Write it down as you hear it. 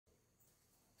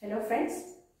Hello friends,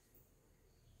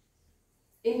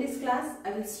 in this class I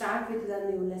will start with the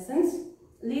new lessons,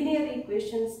 linear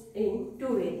equations in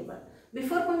two variables.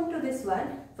 Before going to this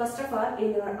one, first of all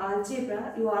in your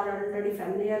algebra you are already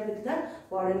familiar with the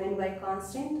what I mean by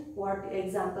constant, what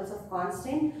examples of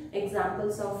constant,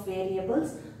 examples of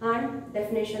variables and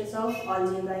definitions of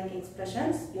algebraic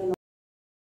expressions. You know.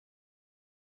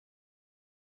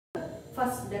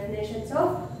 First, definitions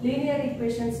of linear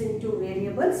equations in two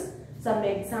variables, some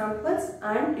examples,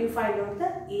 and you find out the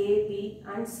A, B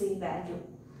and C value.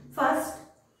 First,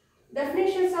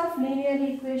 definitions of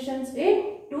linear equations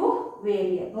in two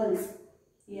variables.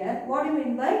 Here, what do you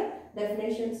mean by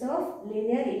definitions of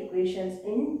linear equations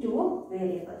in two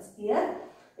variables? Here,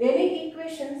 any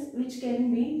equations which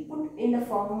can be put in the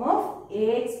form of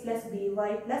ax plus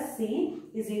by plus c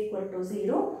is equal to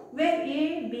 0, where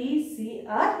a, b, c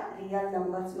are real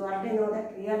numbers. You already know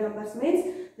that real numbers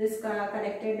means this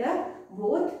connected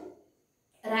both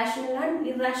rational and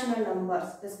irrational numbers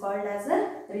is called as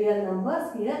a real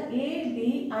numbers. Here a,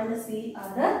 b and c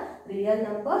are real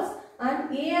numbers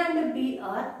and a and b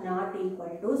are not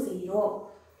equal to 0.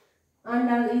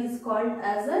 And is called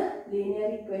as a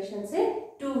linear equations in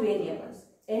two variables.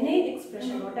 Any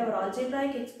expression, whatever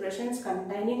algebraic expressions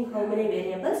containing how many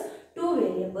variables? Two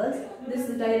variables. This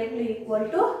is directly equal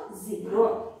to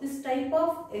 0. This type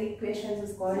of equations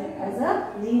is called as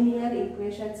a linear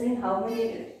equations in how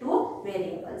many? Two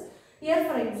variables. Here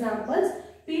for examples,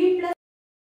 p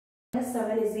plus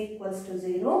 7 is equals to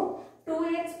 0.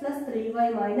 2x plus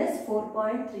 3y minus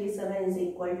 4.37 is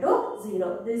equal to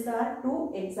 0. These are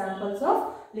two examples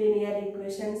of linear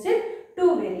equations in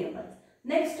two variables.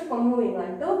 Next, moving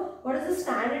on to what is the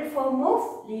standard form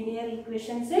of linear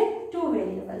equations in two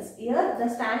variables. Here the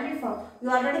standard form, you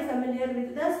are already familiar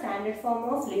with the standard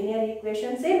form of linear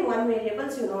equations in one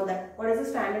variables. You know that. What is the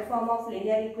standard form of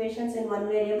linear equations in one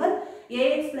variable?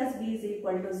 Ax plus b is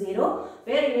equal to 0,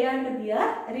 where a and b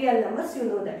are real numbers. You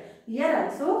know that. Here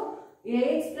also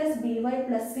ax plus by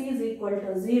plus c is equal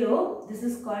to 0. This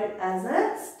is called as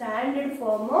a standard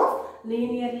form of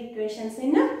linear equations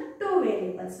in two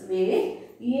variables, where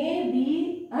a,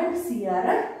 b and c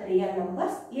are real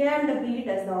numbers. A and b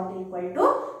does not equal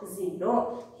to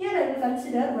 0. Here I will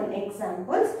consider one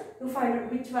examples. You find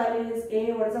out which value is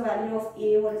a, what is the value of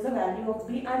a, what is the value of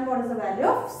b and what is the value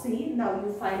of c. Now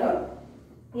you find out.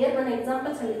 Here one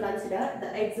example I will consider.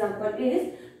 The example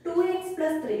is 2x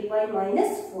plus 3y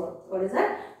minus 4. What is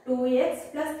that?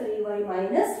 2x plus 3y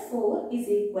minus 4 is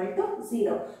equal to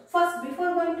 0. First,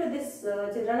 before going to this,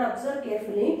 children observe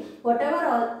carefully.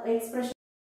 Whatever expression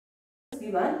is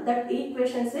given, that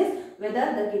equations is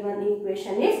whether the given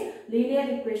equation is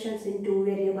linear equations in two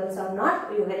variables or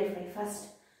not. You verify first.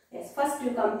 Yes, first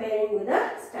you comparing with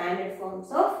the standard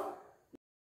forms of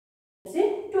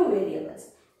in two variables.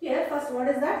 Here first, what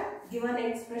is that? Given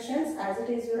expressions as it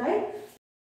is, you write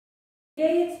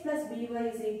ax plus by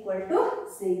is equal to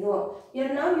 0.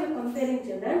 Here now you are comparing,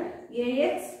 children.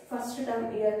 Ax, first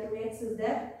term here 2x is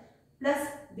there, plus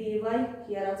by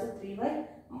here also 3y,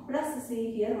 plus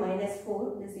c here minus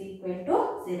 4 is equal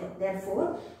to 0.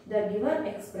 Therefore, the given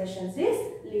expressions is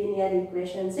linear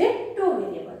equations in two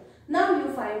variables. Now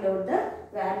you find out the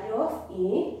value of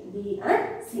a, b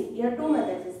and c. Here two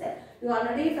methods is there. You are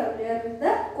already familiar with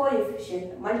the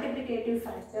coefficient, multiplicative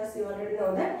factors. You already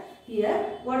know that.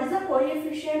 Here, what is the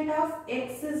coefficient of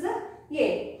x is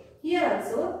a. Here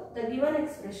also, the given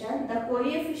expression, the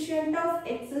coefficient of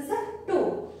x is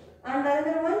 2. And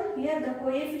another one, here the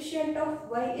coefficient of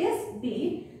y is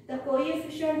b. The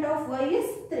coefficient of y is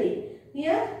 3.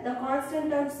 Here, the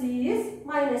constant of c is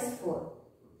minus 4.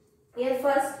 Here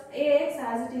first, ax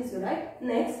as it is, right?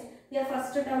 Next, here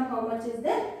first term how much is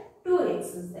there?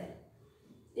 2x is there.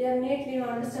 Here neatly you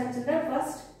understand, children.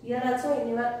 First, here also in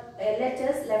your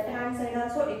LHS, left hand side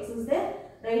also x is there,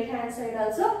 right hand side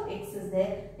also x is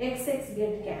there. X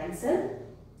get cancelled.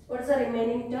 What is the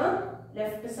remaining term?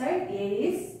 Left side a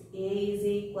is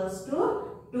equals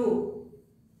to 2.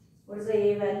 What is the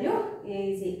a value?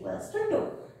 A is equals to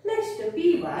 2.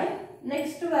 Next by,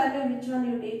 next value which one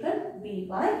you taken?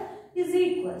 By is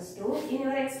equals to, in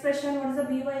your expression what is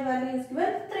the by value is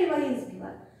given? 3y is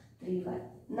given. 3y.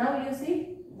 Now you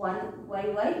see 1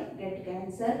 y get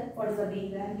cancelled. What is the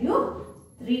b value?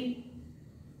 3.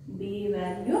 B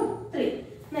value 3.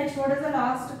 Next, what is the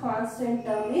last constant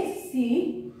term is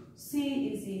c. C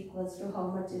is equals to how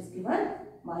much is given?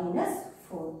 Minus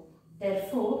 4.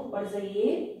 Therefore, what is the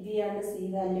a, b and c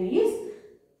value is?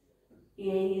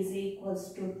 A is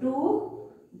equals to 2,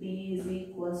 b is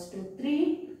equals to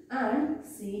 3 and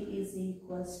c is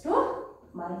equals to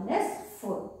minus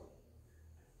 4.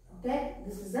 Okay,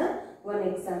 this is one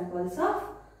examples of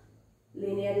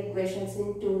linear equations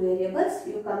in two variables.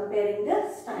 You comparing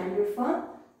the standard form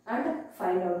and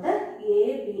find out the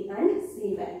A, B and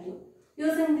C value.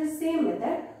 Using this same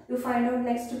method, you find out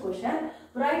next question.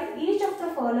 Write each of the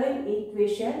following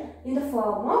equation in the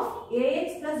form of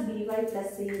ax plus by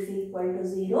plus c is equal to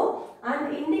 0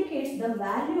 and indicates the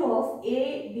value of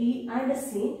A, B and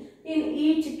C in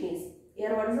each case.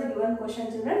 Here what is the given question,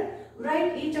 children?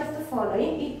 Write each of the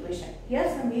following equation. Here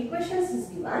some equations is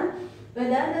given.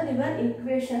 Whether the given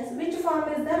equations, which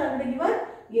form is there already given?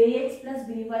 Ax plus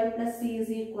by plus c is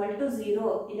equal to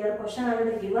 0. In your question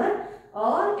already given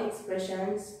all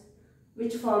expressions.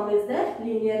 Which form is there?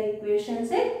 Linear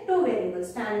equations in two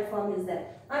variables. Standard form is there.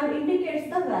 And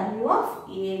indicates the value of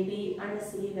A, B and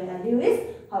C value is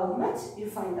how much you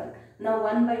find out. Now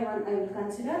one by one I will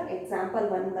consider example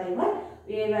one by one.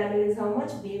 A value is how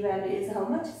much, B value is how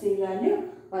much, C value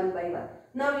one by one.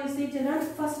 Now you see children,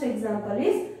 first example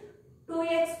is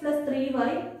 2x plus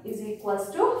 3y is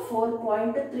equals to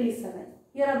 4.37.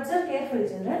 Here observe carefully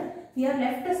children. Here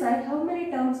left side how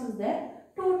many terms is there?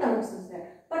 2 terms is there.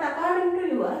 But according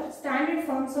to your standard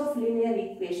forms of linear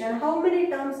equation, how many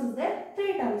terms is there?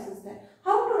 3 terms is there.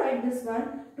 How to write this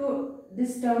one? To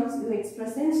these terms you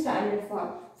express in standard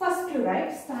form. First you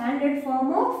write standard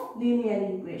form of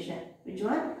linear equation. Which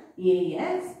one?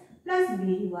 Ax plus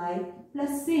by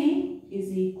plus c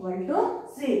is equal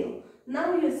to 0.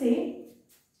 Now you see,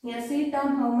 here c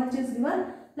term how much is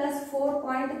given? Plus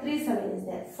 4.37 is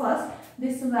there. First,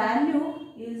 this value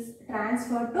is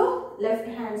transferred to left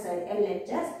hand side,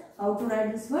 LHS. How to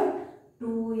write this one?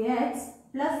 2x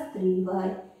plus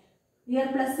 3y. Here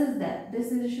plus is there.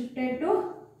 This is shifted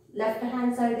to left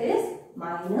hand side is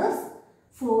minus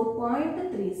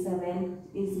 4.37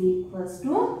 is equals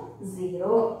to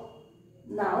 0.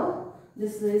 Now,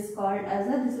 this is called as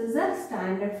this is a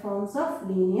standard forms of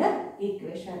linear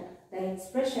equation. The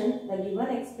expression, the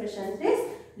given expression is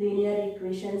linear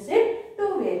equations in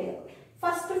two variables.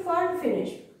 First part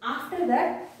finished. After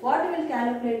that, what you will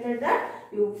calculate that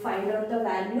you find out the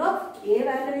value of A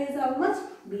value is how much,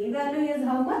 B value is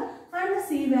how much and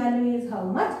C value is how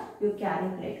much you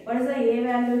calculate. What is the A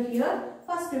value here?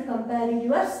 First you comparing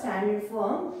your standard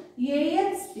form.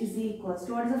 Ax is equals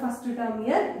to, what is the first term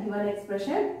here? Given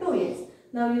expression 2x.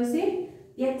 Now you see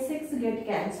x get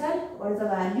cancelled. What is the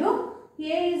value?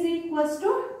 A is equals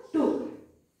to 2.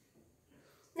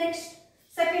 Next,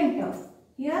 second term.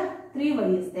 Here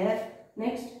 3y is there.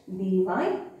 Next, dy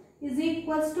is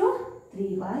equals to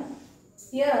 3y.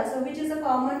 Here also, which is a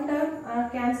common term or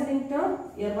cancelling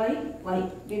term? Here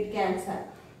y get cancelled.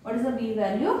 What is the b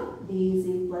value? d is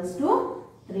equals to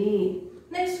 3.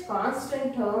 Next,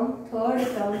 constant term, third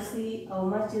term c, how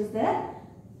much is there?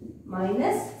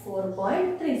 Minus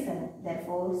 4.37.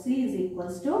 Therefore, c is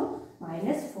equals to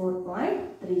minus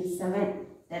 4.37.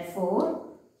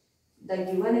 Therefore, the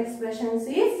given expressions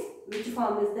is, which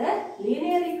form is there?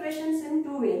 Linear equations in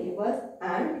two variables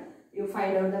and you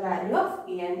find out the value of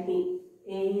A and B.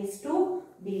 A is 2,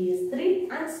 B is 3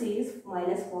 and C is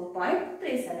minus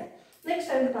 4.37. Next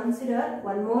I will consider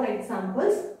one more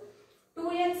examples.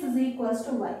 2x is equals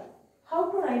to y.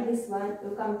 How to write this one?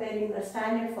 You comparing the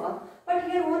standard form. But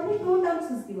here only 2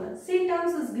 terms is given. C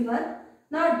terms is given,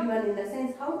 not given in the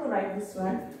sense how to write this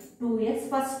one. 2x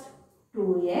first.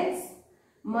 2x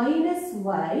minus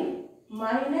y.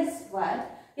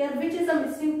 Here which is the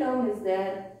missing term is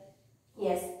there?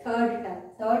 Yes, third term.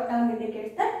 Third term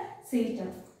indicates the C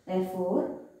term.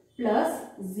 Therefore, plus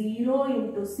 0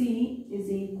 into C is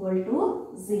equal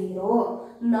to 0.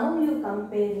 Now you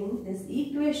comparing this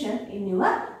equation in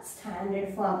your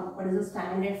standard form. What is the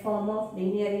standard form of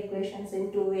linear equations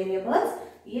in two variables?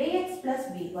 Ax plus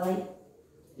by.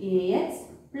 Ax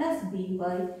plus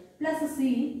by plus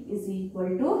c is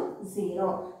equal to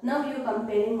 0. Now you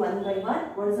comparing one by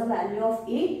one. What is the value of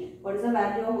A? What is the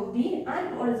value of B?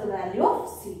 And what is the value of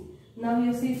C? Now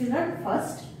you see children,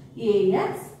 first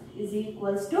Ax is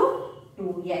equals to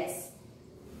 2x.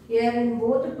 Here in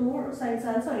both two sides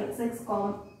also x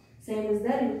same is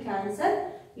there. You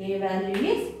cancel. A value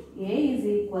is A is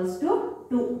equals to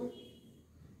 2.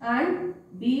 And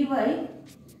by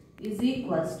is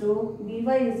equals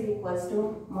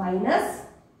to minus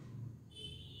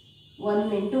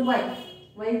 1 into y.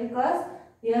 Why? Because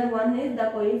here 1 is the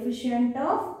coefficient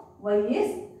of y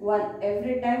is 1.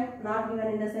 Every time not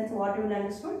given in the sense what you will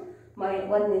understood.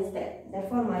 1 is there.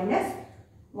 Therefore minus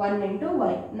 1 into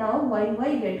y. Now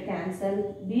y get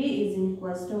cancelled. B is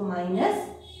equals to minus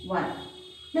 1.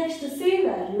 Next c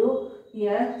value.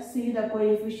 Here see the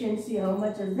coefficient c, how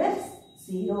much is this?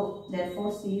 0.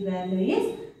 Therefore c value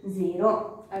is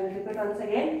 0. I will repeat once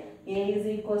again. A is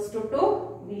equals to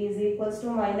 2. 0. B is equals to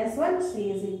minus 1,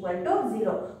 C is equal to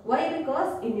 0. Why?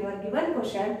 Because in your given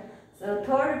question, the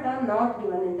third term not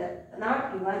given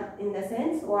in the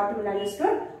sense what we will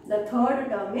understood. The third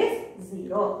term is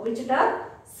 0. Which term?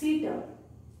 C term.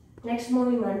 Next,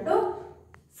 moving on to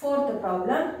fourth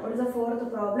problem. What is the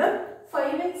fourth problem?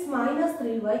 5x minus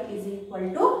 3y is equal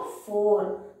to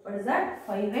 4. What is that?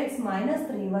 5x minus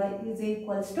 3y is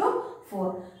equals to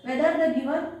 4. Whether the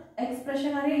given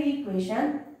expression or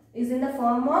equation is in the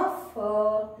form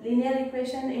of linear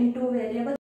equation in two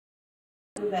variables,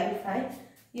 to verify.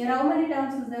 Here how many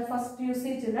terms is there? First you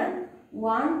see children,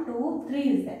 1, 2, 3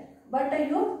 is there. But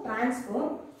you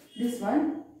transfer this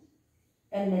one,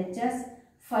 LHS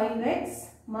 5x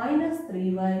minus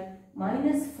 3y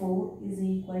minus 4 is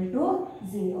equal to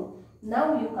 0.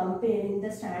 Now you comparing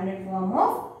the standard form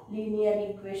of linear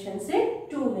equations in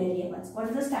two variables. What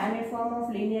is the standard form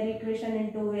of linear equation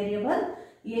in two variables?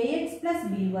 Ax plus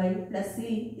by plus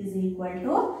c is equal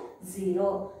to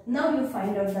 0. Now you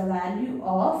find out the value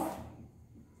of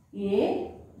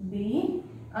a, b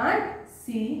and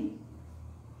c.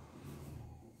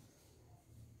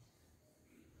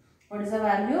 What is the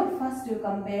value? First you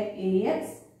compare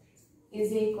ax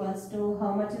is equals to,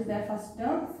 how much is their first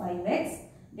term? 5x.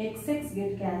 Xx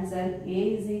get cancelled. A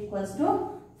is equals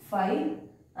to 5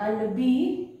 and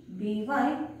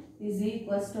by is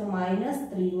equals to minus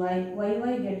 3y.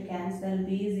 Yy get cancelled.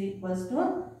 B is equals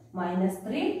to minus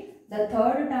 3. The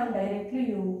third term directly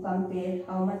you compare.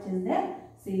 How much is there?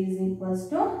 C is equals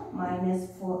to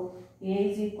minus 4. A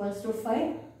is equals to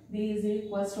 5. B is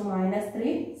equals to minus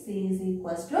 3. C is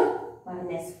equals to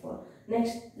minus 4.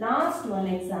 Next, last one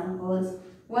examples.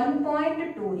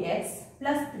 1.2x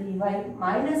plus 3y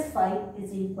minus 5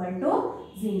 is equal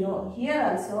to 0. Here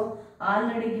also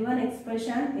already given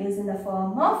expression is in the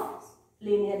form of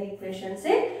linear equations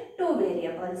in two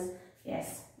variables.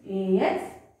 Yes, ax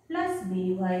plus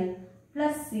by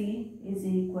plus c is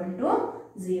equal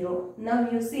to 0. Now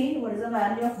you see what is the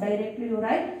value of, directly you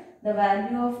write the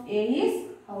value of a is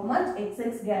how much?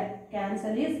 Xx get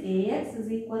cancel is ax is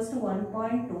equals to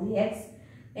 1.2x.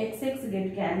 Xx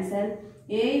get cancelled.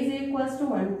 A is equals to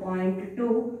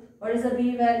 1.2. What is the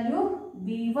b value?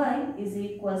 By is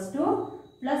equals to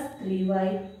plus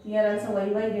 3y. Here also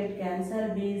yy get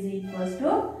cancelled. B is equals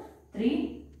to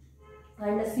 3.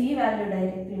 And the c value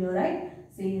directly you write.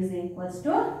 C is equals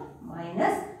to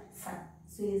minus 5.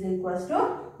 C is equals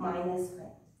to minus 5.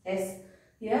 Yes.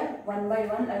 Here one by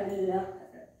one I will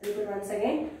repeat once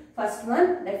again. First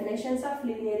one, definitions of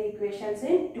linear equations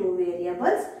in two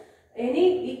variables.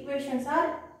 Any equations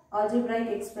are algebraic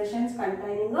expressions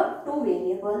containing of two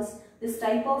variables. This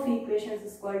type of equations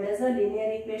is called as a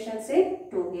linear equations in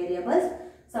two variables.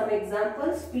 Some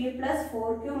examples: p plus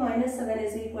 4q minus 7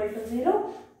 is equal to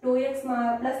 0. 2x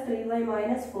plus 3y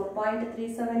minus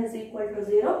 4.37 is equal to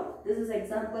 0. This is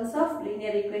examples of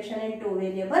linear equation in two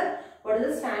variables. What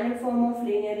is the standard form of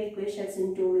linear equations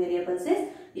in two variables is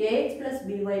ax plus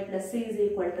by plus c is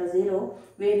equal to 0,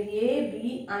 where a,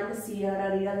 b and c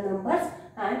are real numbers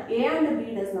and a and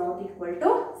b does not equal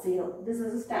to 0. This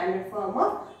is the standard form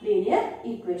of linear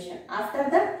equation. After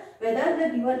that, whether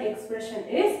the given expression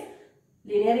is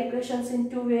linear equations in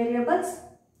two variables,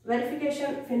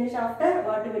 verification finish after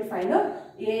what we will find out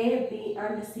a, b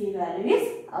and c value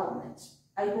is how much.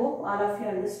 I hope all of you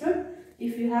understood.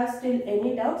 If you have still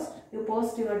any doubts, you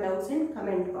post your doubts in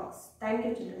comment box. Thank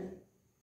you children.